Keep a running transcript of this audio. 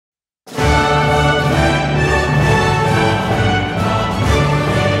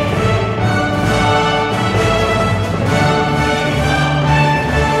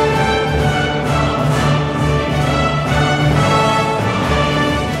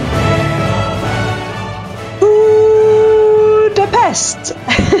Budapest!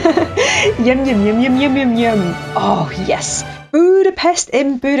 Yum, yum, yum, yum, yum, yum, yum. Oh, yes. Budapest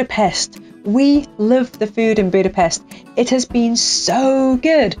in Budapest. We love the food in Budapest. It has been so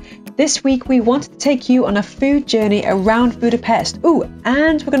good. This week we wanted to take you on a food journey around Budapest. Ooh,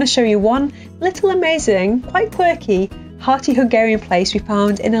 and we're going to show you one little amazing, quite quirky, hearty Hungarian place we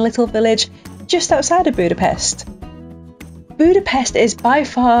found in a little village just outside of Budapest. Budapest is by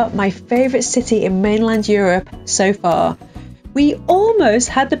far my favourite city in mainland Europe so far. We almost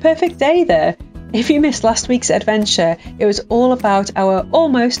had the perfect day there. If you missed last week's adventure, it was all about our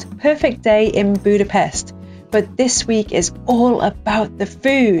almost perfect day in Budapest. But this week is all about the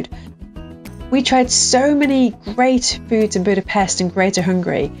food. We tried so many great foods in Budapest and Greater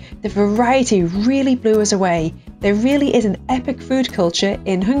Hungary. The variety really blew us away. There really is an epic food culture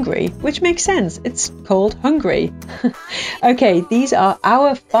in Hungary, which makes sense. It's called Hungary. Okay, these are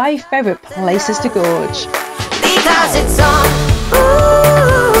our 5 favourite places to gorge. Because it's on.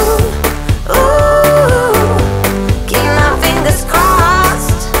 Keep my fingers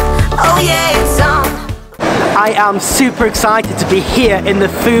crossed. Oh yeah, it's on. I am super excited to be here in the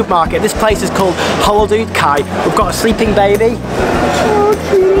food market. This place is called Hungary. We've got a sleeping baby. Oh,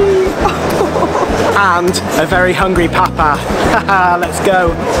 cute. And a very hungry papa. Let's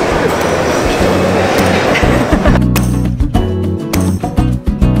go.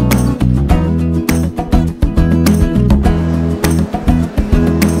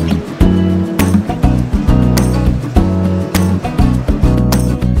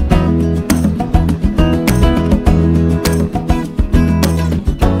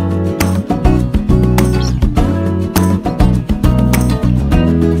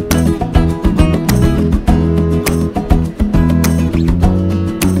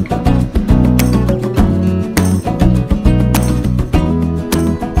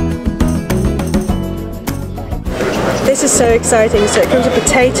 This is so exciting. So it comes with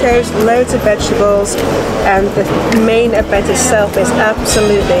potatoes, loads of vegetables, and the main event itself is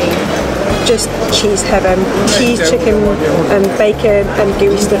absolutely just cheese heaven. Cheese, chicken and bacon and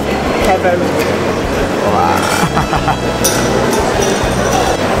gooey stuff heaven.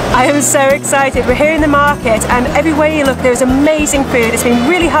 I am so excited. We're here in the market and everywhere you look there's amazing food. It's been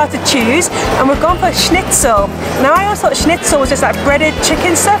really hard to choose and we've gone for schnitzel. Now I always thought schnitzel was just like breaded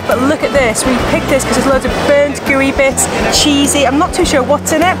chicken stuff, but look at this. We picked this because there's loads of burnt gooey bits, cheesy. I'm not too sure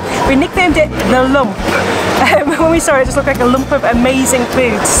what's in it. We nicknamed it the lump. When we saw it, it just looked like a lump of amazing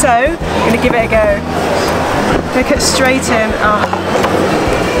food. So I'm going to give it a go. Look it straight in. Oh.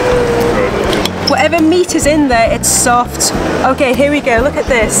 Whatever meat is in there, it's soft. Okay, here we go, look at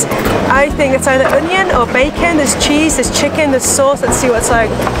this. I think it's either onion or bacon, there's cheese, there's chicken, there's sauce. Let's see what it's like.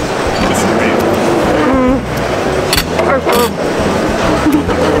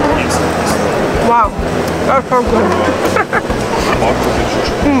 Wow, that's so good.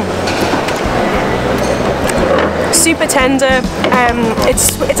 Super tender.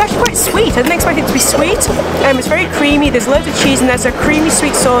 It's actually quite sweet. I didn't expect it to be sweet. It's very creamy. There's loads of cheese in there, so creamy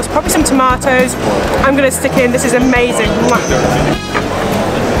sweet sauce, probably some tomatoes. I'm gonna stick in. This is amazing.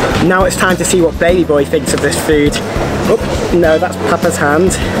 Now it's time to see what baby boy thinks of this food. Oh, no, that's Papa's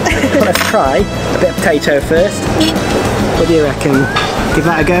hand. But let's try a bit of potato first. What do you reckon? Give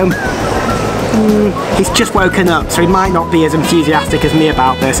that a go? He's just woken up, so he might not be as enthusiastic as me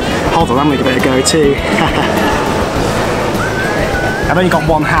about this. Hold on, I'm going to give it a go too. I've only got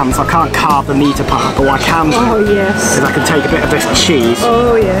one hand, so I can't carve the meat apart, but what I can do is I can take a bit of this cheese.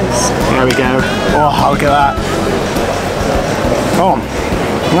 Oh yes. There we go. Oh, look at that. Oh,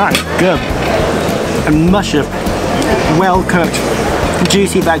 that's good. A mush of well-cooked,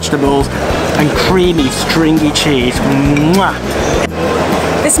 juicy vegetables and creamy, stringy cheese. Mwah.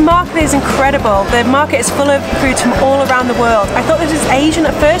 This market is incredible. The market is full of foods from all around the world. I thought this was Asian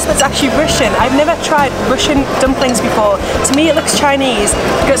at first, but it's actually Russian. I've never tried Russian dumplings before. To me it looks Chinese.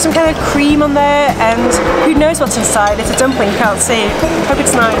 Got some kind of cream on there and who knows what's inside. It's a dumpling, you can't see. Hope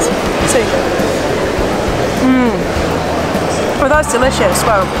it's nice. Let's see. Oh, that's delicious.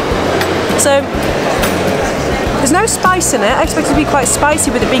 Wow. So, there's no spice in it. I expect it to be quite spicy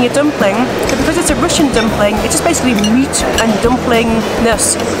with it being a dumpling, but because it's a Russian dumpling, it's just basically meat and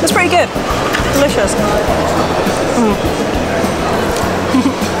dumplingness. That's pretty good. Delicious.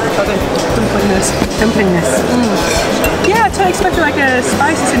 Dumplingness. Yeah, I totally expected like a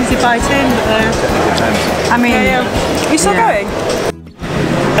spice as soon as you bite in, but I mean... Yeah. Are you still going?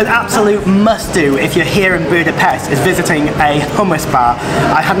 An absolute must-do if you're here in Budapest is visiting a hummus bar.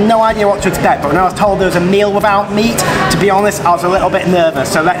 I had no idea what to expect, but when I was told there was a meal without meat, to be honest, I was a little bit nervous.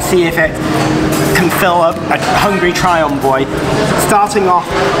 So let's see if it can fill up a hungry try-on boy. Starting off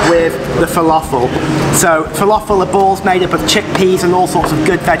with the falafel. So falafel are balls made up of chickpeas and all sorts of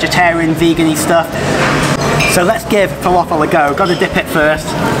good vegetarian, vegan-y stuff. So let's give falafel a go. Got to dip it first.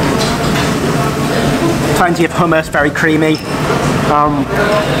 Plenty of hummus, very creamy.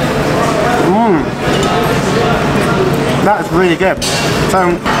 That is really good.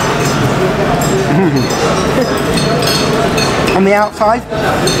 So, on the outside,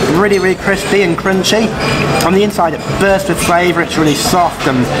 really, really crispy and crunchy. On the inside, it bursts with flavour. It's really soft,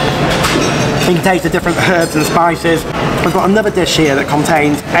 and you can taste the different herbs and spices. We've got another dish here that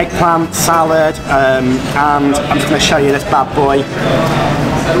contains eggplant, salad, and I'm just going to show you this bad boy.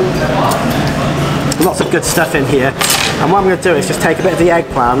 Lots of good stuff in here, and what I'm going to do is just take a bit of the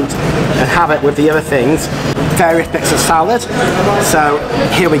eggplant and have it with the other things, various bits of salad. So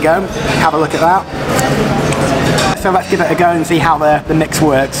here we go, have a look at that. So let's give it a go and see how the mix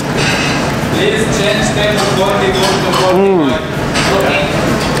works.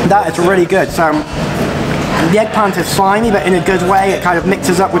 That is really good. So the eggplant is slimy, but in a good way. It kind of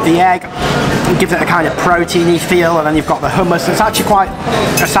mixes up with the egg and gives it a kind of proteiny feel, and then you've got the hummus. It's actually quite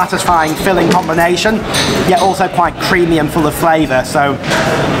a satisfying, filling combination, yet also quite creamy and full of flavour. So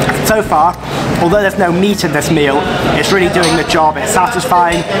far, although there's no meat in this meal, it's really doing the job. It's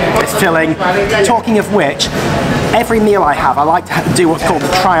satisfying, it's filling. Talking of which, every meal I have, I like to do what's called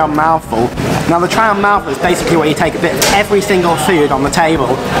the try-on mouthful. Now the try-on mouthful is basically where you take a bit of every single food on the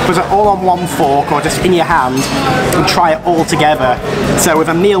table, put it all on one fork or just in your hand, and try it all together. So with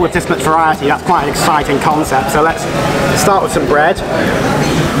a meal with this much variety, that's quite an exciting concept. So let's start with some bread.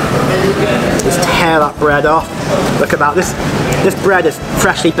 Just tear that bread off. Look at that. This bread is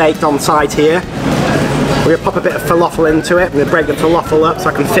freshly baked on site here. We're going to pop a bit of falafel into it. I'm going to break the falafel up so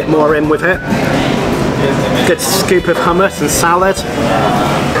I can fit more in with it. Good scoop of hummus and salad.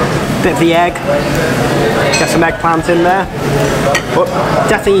 Bit of the egg. Get some eggplant in there. But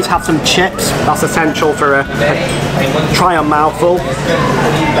definitely need to have some chips. That's essential for a try-on mouthful.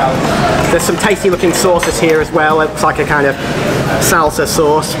 There's some tasty looking sauces here as well. It looks like a kind of salsa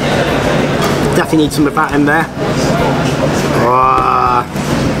sauce. Definitely need some of that in there.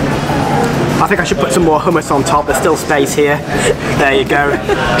 I think I should put some more hummus on top. There's still space here. There you go,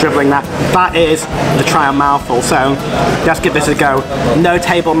 dribbling that. That is the try-on mouthful, so let's give this a go. No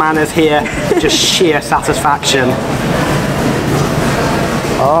table manners here, just sheer satisfaction.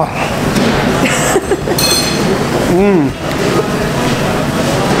 Oh.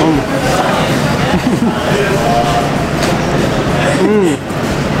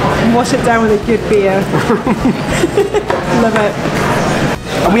 Wash it down with a good beer. Love it.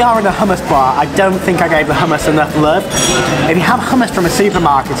 And we are in a hummus bar. I don't think I gave the hummus enough love. If you have hummus from a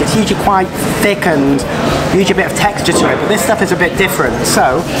supermarket, it's usually quite thick and usually a bit of texture to it, but this stuff is a bit different.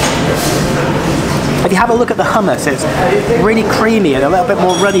 So, if you have a look at the hummus, it's really creamy and a little bit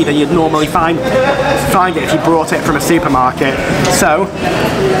more runny than you'd normally find it if you brought it from a supermarket. So,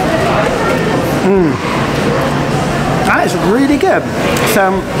 that is really good.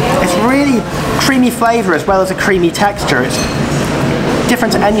 So, it's really creamy flavour as well as a creamy texture. It's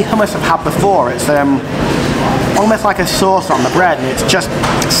different to any hummus I've had before. It's almost like a sauce on the bread, and it just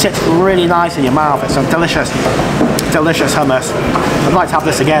sits really nice in your mouth. It's a delicious, delicious hummus. I'd like to have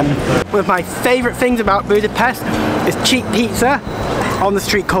this again. One of my favourite things about Budapest is cheap pizza on the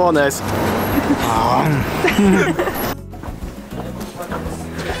street corners.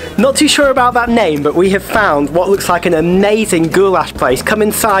 Not too sure about that name, but we have found what looks like an amazing goulash place. Come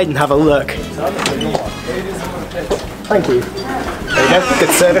inside and have a look. Thank you. There you go,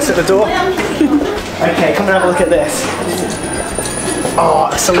 good service at the door. Okay, come and have a look at this. Oh,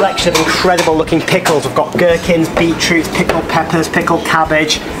 a selection of incredible looking pickles. We've got gherkins, beetroots, pickled peppers, pickled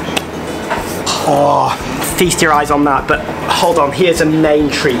cabbage. Oh, feast your eyes on that, but hold on, here's a main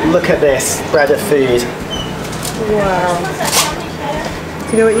treat. Look at this spread of food. Wow.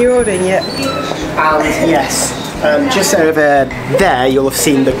 Do you know what you're ordering yet? And yes. Just over there you'll have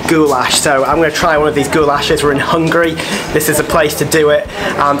seen the goulash, so I'm going to try one of these goulashes. We're in Hungary, this is a place to do it,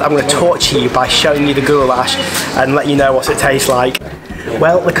 and I'm going to torture you by showing you the goulash and let you know what it tastes like.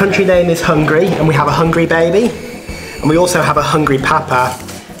 Well, the country name is Hungary, and we have a hungry baby, and we also have a hungry papa,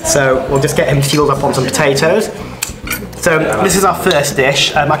 so we'll just get him fueled up on some potatoes. So this is our first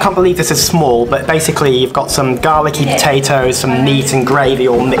dish. I can't believe this is small, but basically you've got some garlicky potatoes, some meat and gravy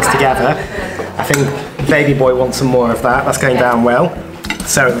all mixed together. I think baby boy wants some more of that. That's going down well.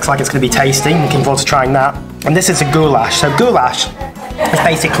 So it looks like it's going to be tasty. Looking forward to trying that. And this is a goulash. So goulash It's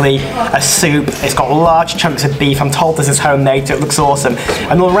basically a soup. It's got large chunks of beef. I'm told this is homemade, so it looks awesome.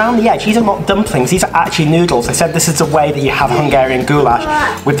 And around the edge, these are not dumplings, these are actually noodles. They said this is the way that you have Hungarian goulash,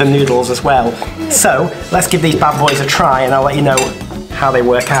 with the noodles as well. So let's give these bad boys a try and I'll let you know how they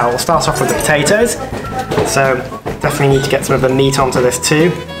work out. We'll start off with the potatoes. So definitely need to get some of the meat onto this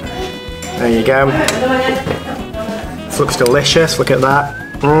too. There you go. This looks delicious, look at that.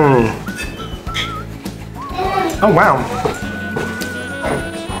 Oh wow.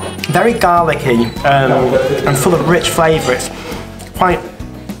 Very garlicky and full of rich flavour. It's quite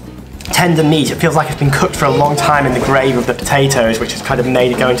tender meat. It feels like it's been cooked for a long time in the gravy of the potatoes, which has kind of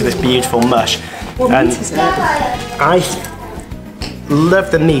made it go into this beautiful mush. What meat is that? I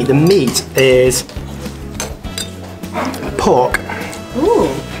love the meat. The meat is pork. Ooh.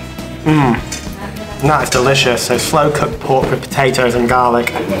 That is delicious. So slow cooked pork with potatoes and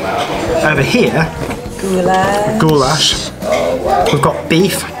garlic. Over here, goulash. Oh, wow. We've got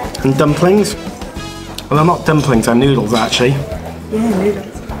beef and dumplings. Well, they're not dumplings, they're noodles actually. Yeah, noodles.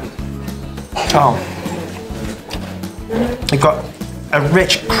 Oh. We've got a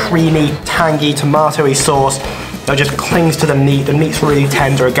rich, creamy, tangy, tomatoey sauce that just clings to the meat. The meat's really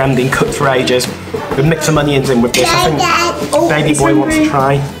tender, again, been cooked for ages. We've mixed some onions in with this. I think baby boy wants to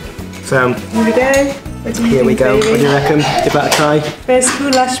try. So, Here we go. here we go. What do you reckon? Give that a try. There's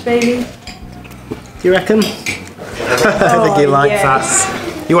goulash, baby. Do you reckon? I think he likes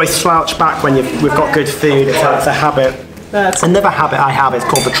that. You always slouch back when we've got good food. It's a habit. That's Another habit I have is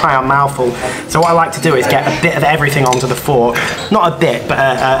called the try on mouthful. So what I like to do is get a bit of everything onto the fork. Not a bit, but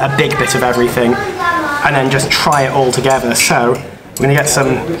a big bit of everything. And then just try it all together. So we're going to get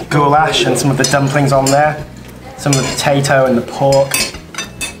some goulash and some of the dumplings on there. Some of the potato and the pork.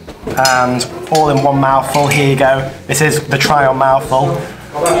 And all in one mouthful. Here you go. This is the try on mouthful.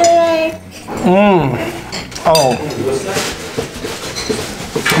 Oh.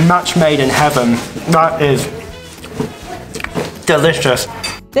 Match made in heaven. That is delicious.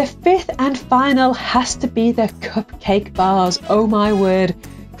 The fifth and final has to be the cupcake bars. Oh my word.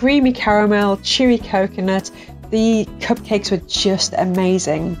 Creamy caramel, chewy coconut. The cupcakes were just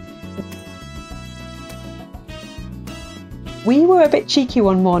amazing. We were a bit cheeky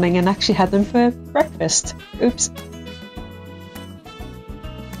one morning and actually had them for breakfast. Oops.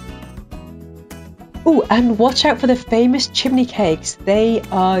 Oh, and watch out for the famous chimney cakes. They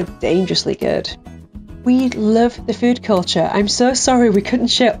are dangerously good. We love the food culture. I'm so sorry we couldn't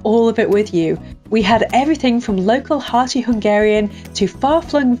share all of it with you. We had everything from local hearty Hungarian to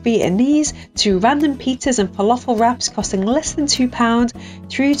far-flung Vietnamese to random pizzas and falafel wraps costing less than £2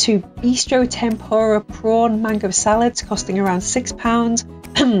 through to bistro tempura prawn mango salads costing around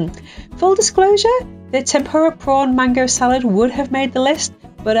 £6. Full disclosure, the tempura prawn mango salad would have made the list,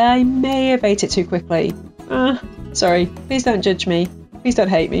 but I may have ate it too quickly. Sorry, please don't judge me. Please don't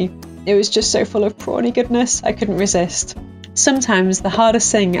hate me. It was just so full of prawny goodness, I couldn't resist. Sometimes the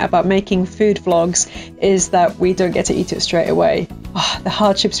hardest thing about making food vlogs is that we don't get to eat it straight away. The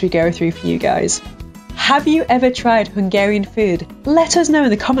hardships we go through for you guys. Have you ever tried Hungarian food? Let us know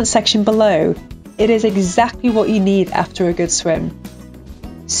in the comment section below. It is exactly what you need after a good swim.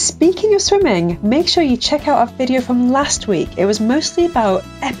 Speaking of swimming, make sure you check out our video from last week. It was mostly about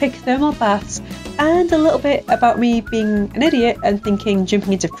epic thermal baths and a little bit about me being an idiot and thinking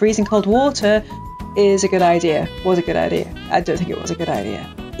jumping into freezing cold water is a good idea. Was a good idea. I don't think it was a good idea.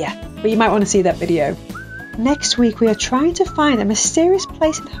 Yeah, but you might want to see that video. Next week we are trying to find a mysterious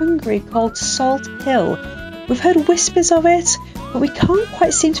place in Hungary called Salt Hill. We've heard whispers of it, but we can't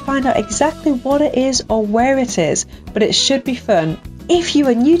quite seem to find out exactly what it is or where it is, but it should be fun. If you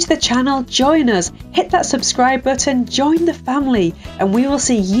are new to the channel, join us, hit that subscribe button, join the family, and we will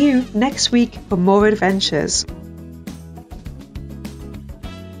see you next week for more adventures.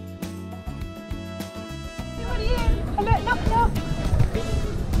 Knock, knock.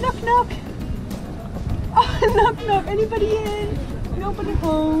 Knock, knock. Oh, knock, knock. Anybody in? Nobody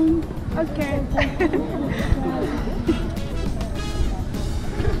home. Okay.